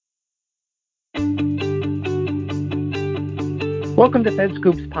Welcome to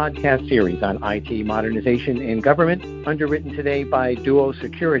FedScoop's podcast series on IT modernization in government, underwritten today by Duo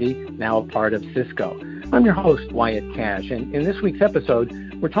Security, now a part of Cisco. I'm your host, Wyatt Cash, and in this week's episode,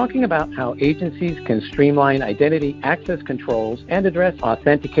 we're talking about how agencies can streamline identity access controls and address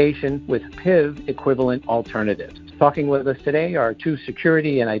authentication with PIV equivalent alternatives. Talking with us today are two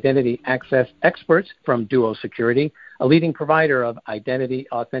security and identity access experts from Duo Security, a leading provider of identity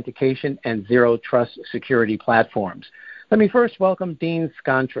authentication and zero trust security platforms. Let me first welcome Dean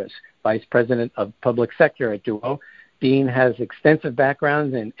Scontris, Vice President of Public Sector at Duo. Dean has extensive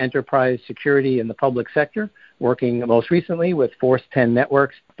background in enterprise security in the public sector, working most recently with Force 10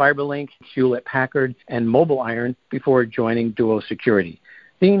 Networks, FiberLink, Hewlett-Packard, and MobileIron before joining Duo Security.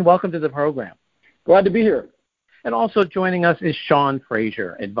 Dean, welcome to the program. Glad to be here. And also joining us is Sean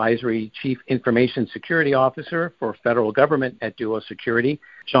Frazier, Advisory Chief Information Security Officer for Federal Government at Duo Security.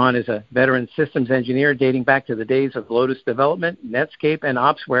 Sean is a veteran systems engineer dating back to the days of Lotus Development, Netscape, and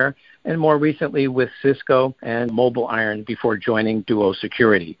Opsware, and more recently with Cisco and MobileIron before joining Duo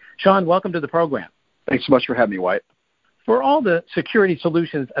Security. Sean, welcome to the program. Thanks so much for having me, Wyatt. For all the security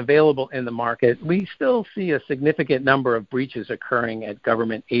solutions available in the market, we still see a significant number of breaches occurring at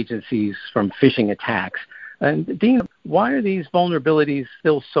government agencies from phishing attacks. And Dean, why are these vulnerabilities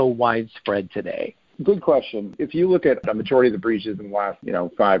still so widespread today? Good question. If you look at the majority of the breaches in the last,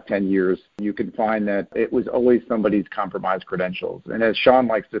 5-10 years, you can find that it was always somebody's compromised credentials. And as Sean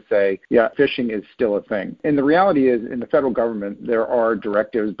likes to say, phishing is still a thing. And the reality is, in the federal government, there are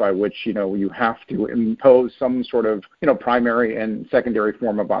directives by which, you have to impose some sort of, primary and secondary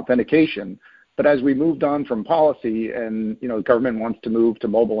form of authentication. But as we moved on from policy and, the government wants to move to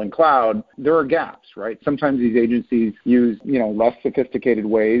mobile and cloud, there are gaps, right? Sometimes these agencies use, less sophisticated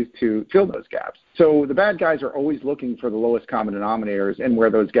ways to fill those gaps. So the bad guys are always looking for the lowest common denominators and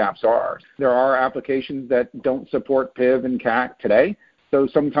where those gaps are. There are applications that don't support PIV and CAC today. So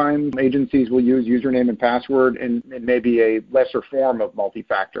sometimes agencies will use username and password and maybe a lesser form of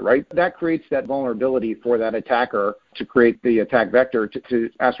multi-factor, right? That creates that vulnerability for that attacker to create the attack vector to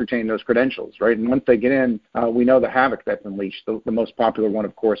ascertain those credentials, right? And once they get in, we know the havoc that's unleashed. The most popular one,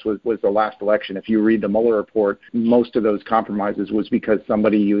 of course, was the last election. If you read the Mueller report, most of those compromises was because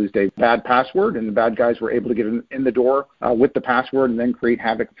somebody used a bad password, and the bad guys were able to get in the door with the password and then create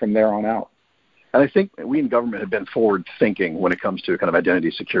havoc from there on out. And I think we in government have been forward-thinking when it comes to kind of identity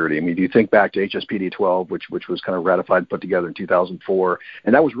security. I mean, do you think back to HSPD 12, which was kind of ratified and put together in 2004,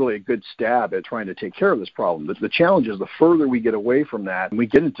 and that was really a good stab at trying to take care of this problem. The challenge is the further we get away from that and we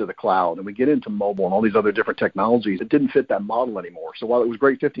get into the cloud and we get into mobile and all these other different technologies, it didn't fit that model anymore. So while it was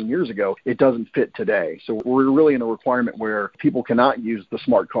great 15 years ago, it doesn't fit today. So we're really in a requirement where people cannot use the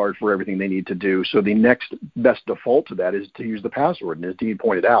smart card for everything they need to do. So the next best default to that is to use the password. And as Dean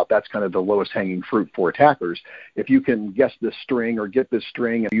pointed out, that's kind of the lowest hanging fruit for attackers. If you can guess this string or get this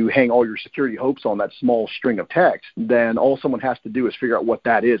string and you hang all your security hopes on that small string of text, then all someone has to do is figure out what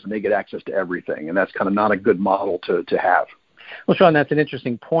that is and they get access to everything. And that's kind of not a good model to have. Well, Sean, that's an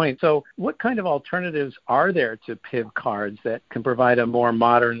interesting point. So what kind of alternatives are there to PIV cards that can provide a more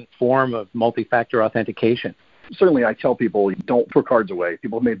modern form of multi-factor authentication? Certainly, I tell people, don't put cards away.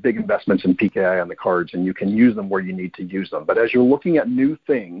 People have made big investments in PKI on the cards, and you can use them where you need to use them. But as you're looking at new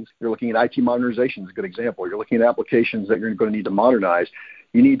things, you're looking at IT modernization is a good example. You're looking at applications that you're going to need to modernize.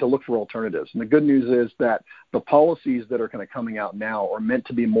 You need to look for alternatives. And the good news is that the policies that are kind of coming out now are meant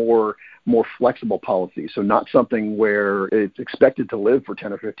to be more flexible policies. So not something where it's expected to live for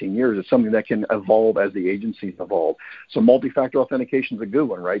 10 or 15 years. It's something that can evolve as the agencies evolve. So multi-factor authentication is a good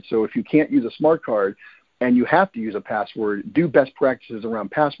one, right? So if you can't use a smart card, and you have to use a password, do best practices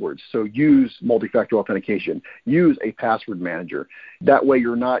around passwords. So use multi-factor authentication. Use a password manager. That way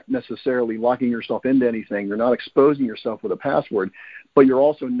you're not necessarily locking yourself into anything. You're not exposing yourself with a password, but you're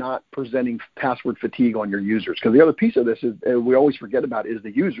also not presenting password fatigue on your users. Because the other piece of this is we always forget about is the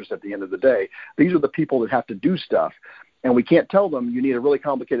users at the end of the day. These are the people that have to do stuff. And we can't tell them you need a really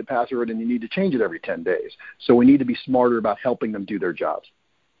complicated password and you need to change it every 10 days. So we need to be smarter about helping them do their jobs.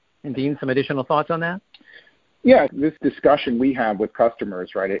 And Dean, some additional thoughts on that? Yeah, this discussion we have with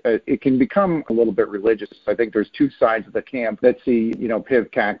customers, right, it can become a little bit religious. I think there's two sides of the camp that see,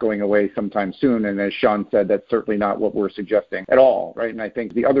 PIV CAC going away sometime soon. And as Sean said, that's certainly not what we're suggesting at all, right? And I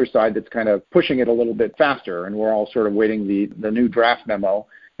think the other side that's kind of pushing it a little bit faster, and we're all sort of waiting the new draft memo.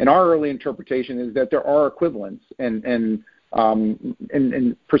 And our early interpretation is that there are equivalents and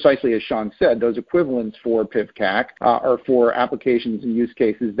And precisely as Sean said, those equivalents for PIV-CAC are for applications and use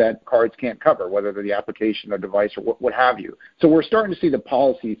cases that cards can't cover, whether they're the application or device or what have you. So we're starting to see the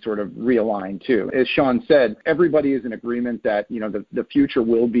policy sort of realign too. As Sean said, everybody is in agreement that the future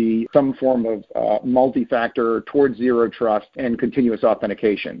will be some form of multi-factor towards zero trust and continuous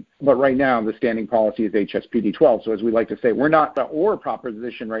authentication. But right now, the standing policy is HSPD 12. So as we like to say, we're not the or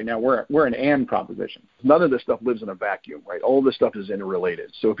proposition right now. We're an and proposition. None of this stuff lives in a vacuum, right? All this stuff is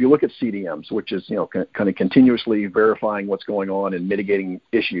interrelated. So if you look at CDMs, which is kind of continuously verifying what's going on and mitigating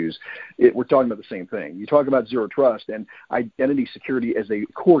issues, we're talking about the same thing. You talk about zero trust, and identity security as a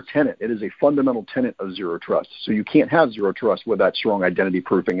core tenet. It is a fundamental tenet of zero trust. So you can't have zero trust without strong identity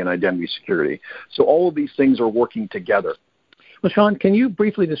proofing and identity security. So all of these things are working together. Well, Sean, can you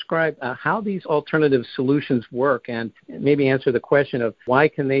briefly describe how these alternative solutions work and maybe answer the question of why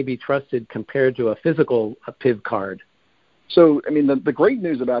can they be trusted compared to a physical PIV card? So, the great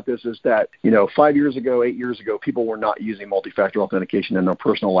news about this is that, 5 years ago, 8 years ago, people were not using multi-factor authentication in their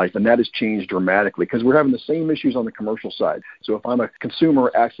personal life, and that has changed dramatically because we're having the same issues on the commercial side. So if I'm a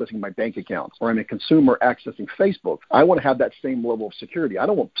consumer accessing my bank account or I'm a consumer accessing Facebook, I want to have that same level of security. I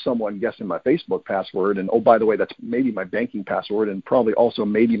don't want someone guessing my Facebook password and, oh, by the way, that's maybe my banking password and probably also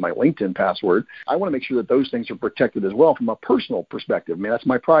maybe my LinkedIn password. I want to make sure that those things are protected as well from a personal perspective. That's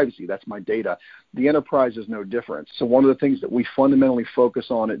my privacy. That's my data. The enterprise is no different. So one of the things that we fundamentally focus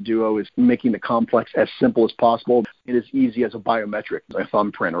on at Duo is making the complex as simple as possible. It is easy as a biometric, a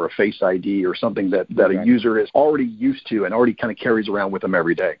thumbprint or a face ID or something that a user is already used to and already kind of carries around with them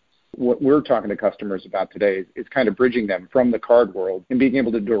every day. What we're talking to customers about today is kind of bridging them from the card world and being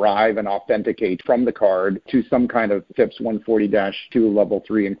able to derive and authenticate from the card to some kind of FIPS 140-2 level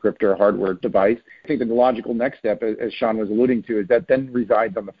 3 encryptor hardware device. I think the logical next step, as Sean was alluding to, is that then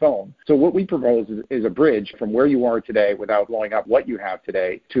resides on the phone. So what we propose is a bridge from where you are today without blowing up what you have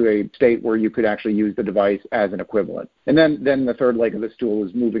today to a state where you could actually use the device as an equivalent. And then the third leg of the stool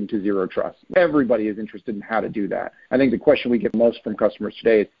is moving to zero trust. Everybody is interested in how to do that. I think the question we get most from customers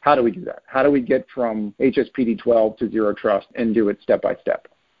today is, how do we do that? How do we get from HSPD 12 to zero trust and do it step by step?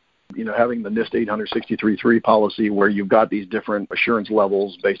 Having the NIST 863.3 policy where you've got these different assurance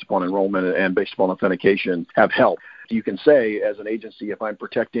levels based upon enrollment and based upon authentication have helped. You can say as an agency, if I'm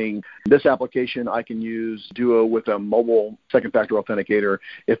protecting this application, I can use Duo with a mobile second factor authenticator.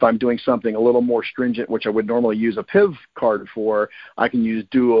 If I'm doing something a little more stringent, which I would normally use a PIV card for, I can use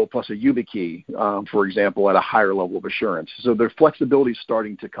Duo plus a YubiKey, for example, at a higher level of assurance. So their flexibility is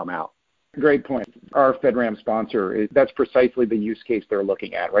starting to come out. Great point. Our FedRAMP sponsor, that's precisely the use case they're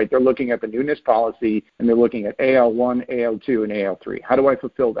looking at, right? They're looking at the new NIST policy, and they're looking at AL1, AL2, and AL3. How do I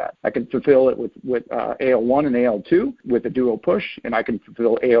fulfill that? I can fulfill it with AL1 and AL2 with a Duo push, and I can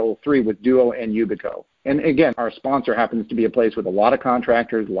fulfill AL3 with Duo and Yubico. And again, our sponsor happens to be a place with a lot of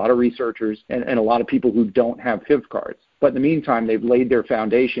contractors, a lot of researchers, and a lot of people who don't have PIV cards. But in the meantime, they've laid their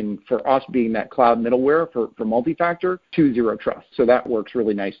foundation for us being that cloud middleware for multi-factor to zero trust. So that works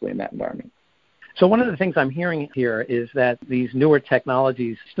really nicely in that environment. So one of the things I'm hearing here is that these newer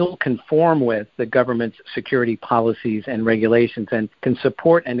technologies still conform with the government's security policies and regulations and can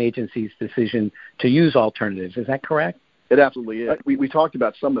support an agency's decision to use alternatives. Is that correct? It absolutely is. We talked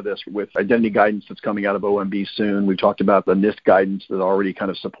about some of this with identity guidance that's coming out of OMB soon. We talked about the NIST guidance that already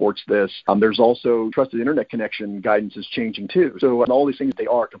kind of supports this. There's also trusted internet connection guidance is changing too. So all these things, they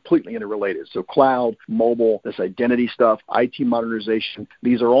are completely interrelated. So cloud, mobile, this identity stuff, IT modernization,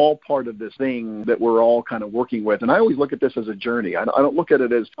 these are all part of this thing that we're all kind of working with. And I always look at this as a journey. I don't look at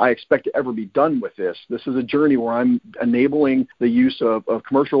it as I expect to ever be done with this. This is a journey where I'm enabling the use of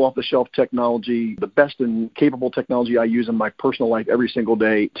commercial off-the-shelf technology, the best and capable technology I use in my personal life every single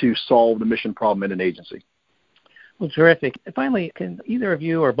day to solve the mission problem in an agency. Well, terrific. Finally, can either of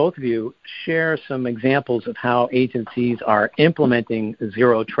you or both of you share some examples of how agencies are implementing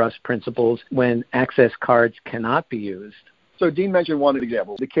zero trust principles when access cards cannot be used? So Dean mentioned one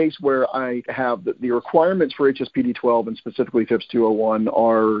example, the case where I have the requirements for HSPD 12 and specifically FIPS 201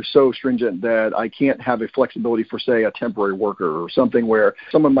 are so stringent that I can't have a flexibility for, say, a temporary worker or something where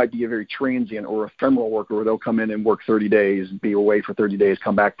someone might be a very transient or ephemeral worker where they'll come in and work 30 days, be away for 30 days,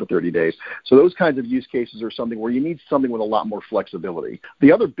 come back for 30 days. So those kinds of use cases are something where you need something with a lot more flexibility.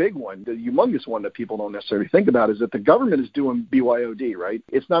 The other big one, the humongous one that people don't necessarily think about is that the government is doing BYOD, right?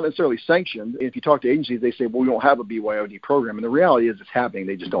 It's not necessarily sanctioned. If you talk to agencies, they say, well, we don't have a BYOD program. program. And the reality is it's happening.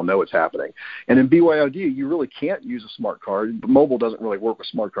 They just don't know it's happening. And in BYOD, you really can't use a smart card. Mobile doesn't really work with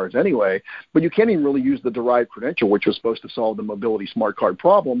smart cards anyway, but you can't even really use the derived credential, which was supposed to solve the mobility smart card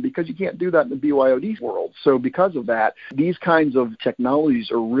problem, because you can't do that in the BYOD world. So because of that, these kinds of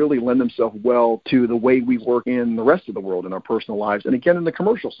technologies are really lend themselves well to the way we work in the rest of the world in our personal lives. And again, in the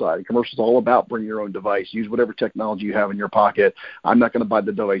commercial side, commercial is all about bring your own device, use whatever technology you have in your pocket. I'm not going to buy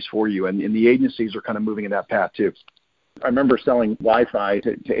the device for you. And the agencies are kind of moving in that path too. I remember selling Wi-Fi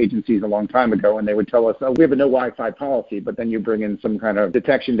to agencies a long time ago, and they would tell us, oh, we have a no Wi-Fi policy, but then you bring in some kind of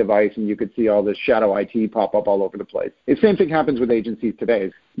detection device and you could see all this shadow IT pop up all over the place. The same thing happens with agencies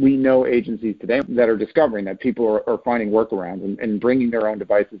today. We know agencies today that are discovering that people are finding workarounds and bringing their own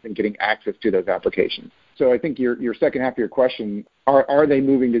devices and getting access to those applications. So I think your second half of your question, are they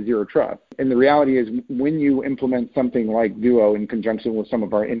moving to zero trust? And the reality is when you implement something like Duo in conjunction with some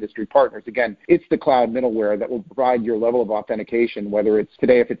of our industry partners, again, it's the cloud middleware that will provide your level of authentication, whether it's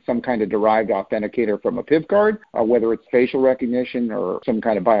today if it's some kind of derived authenticator from a PIV card, whether it's facial recognition or some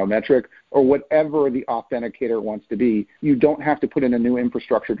kind of biometric, or whatever the authenticator wants to be. You don't have to put in a new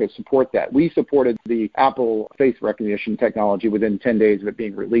infrastructure to support that. We supported the Apple face recognition technology within 10 days of it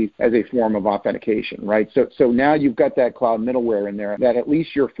being released as a form of authentication, right? So now you've got that cloud middleware in there that at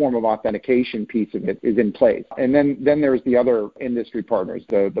least your form of authentication piece of it is in place. And then there's the other industry partners,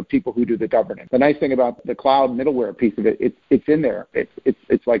 the people who do the governance. The nice thing about the cloud middleware piece of it, it's in there.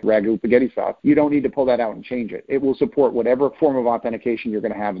 It's like ragu spaghetti sauce. You don't need to pull that out and change it. It will support whatever form of authentication you're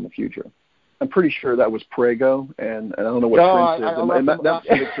going to have in the future. I'm pretty sure that was Prego, and I don't know what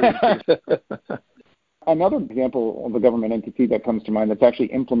Prince is. Another example of a government entity that comes to mind that's actually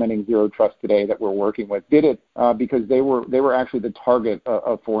implementing zero trust today that we're working with did it because they were actually the target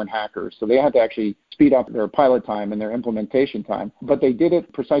of foreign hackers. So they had to actually speed up their pilot time and their implementation time. But they did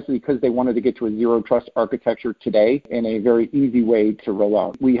it precisely because they wanted to get to a zero trust architecture today in a very easy way to roll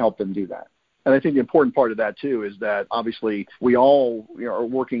out. We helped them do that. And I think the important part of that, too, is that obviously we all are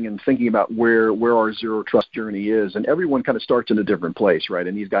working and thinking about where our zero trust journey is. And everyone kind of starts in a different place, right?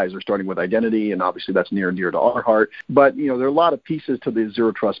 And these guys are starting with identity, and obviously that's near and dear to our heart. But, there are a lot of pieces to the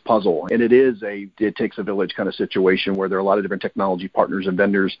zero trust puzzle. And it takes a village kind of situation where there are a lot of different technology partners and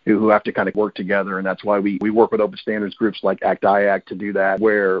vendors who have to kind of work together. And that's why we work with open standards groups like ACT-IAC to do that,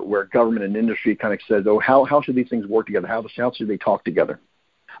 where government and industry kind of says, oh, how should these things work together? How should they talk together?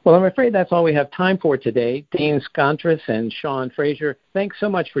 Well, I'm afraid that's all we have time for today. Dean Scontris and Sean Fraser, thanks so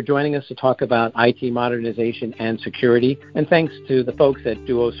much for joining us to talk about IT modernization and security. And thanks to the folks at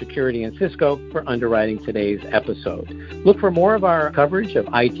Duo Security and Cisco for underwriting today's episode. Look for more of our coverage of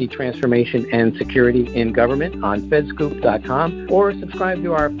IT transformation and security in government on fedscoop.com or subscribe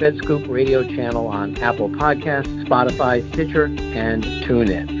to our FedScoop radio channel on Apple Podcasts, Spotify, Stitcher, and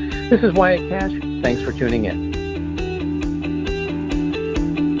TuneIn. This is Wyatt Cash. Thanks for tuning in.